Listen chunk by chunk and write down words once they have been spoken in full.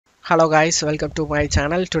Hello guys, welcome to my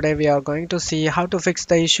channel. Today we are going to see how to fix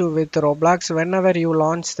the issue with Roblox. Whenever you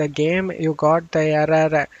launch the game, you got the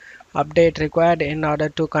error update required in order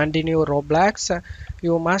to continue Roblox.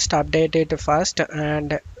 You must update it first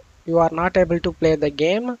and you are not able to play the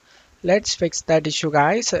game. Let's fix that issue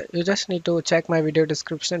guys. You just need to check my video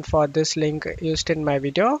description for this link used in my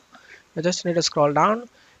video. You just need to scroll down,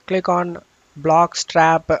 click on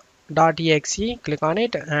blockstrap.exe, click on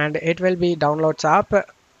it and it will be downloads app.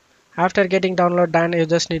 After getting download done, you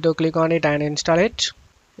just need to click on it and install it.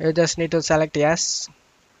 You just need to select yes,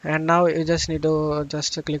 and now you just need to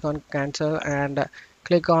just click on cancel and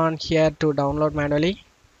click on here to download manually.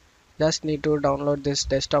 Just need to download this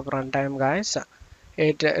desktop runtime guys.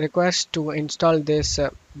 It requires to install this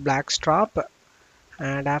Blackstrap,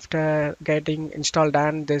 and after getting installed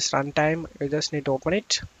done this runtime, you just need to open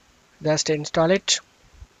it. Just install it.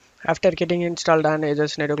 After getting installed done, you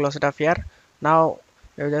just need to close it off here. Now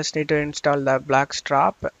you just need to install the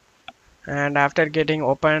Blackstrap, and after getting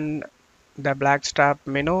open the Blackstrap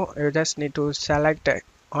menu, you just need to select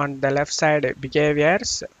on the left side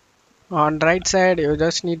behaviors. On right side, you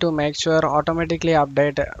just need to make sure automatically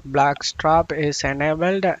update Blackstrap is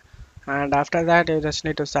enabled, and after that you just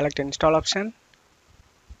need to select install option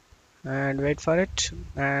and wait for it,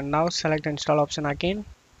 and now select install option again.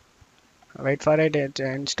 Wait for it, it's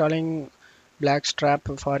installing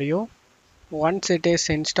Blackstrap for you. Once it is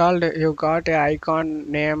installed, you got a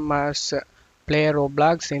icon name as Play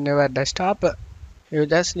Roblox in your desktop. You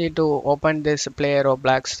just need to open this Play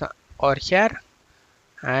Roblox over here,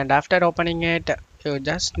 and after opening it, you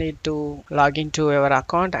just need to log into your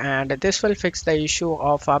account, and this will fix the issue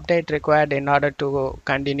of update required in order to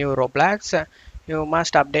continue Roblox. You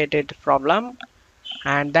must update it problem.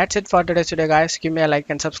 And that's it for today's video guys. Give me a like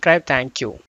and subscribe. Thank you.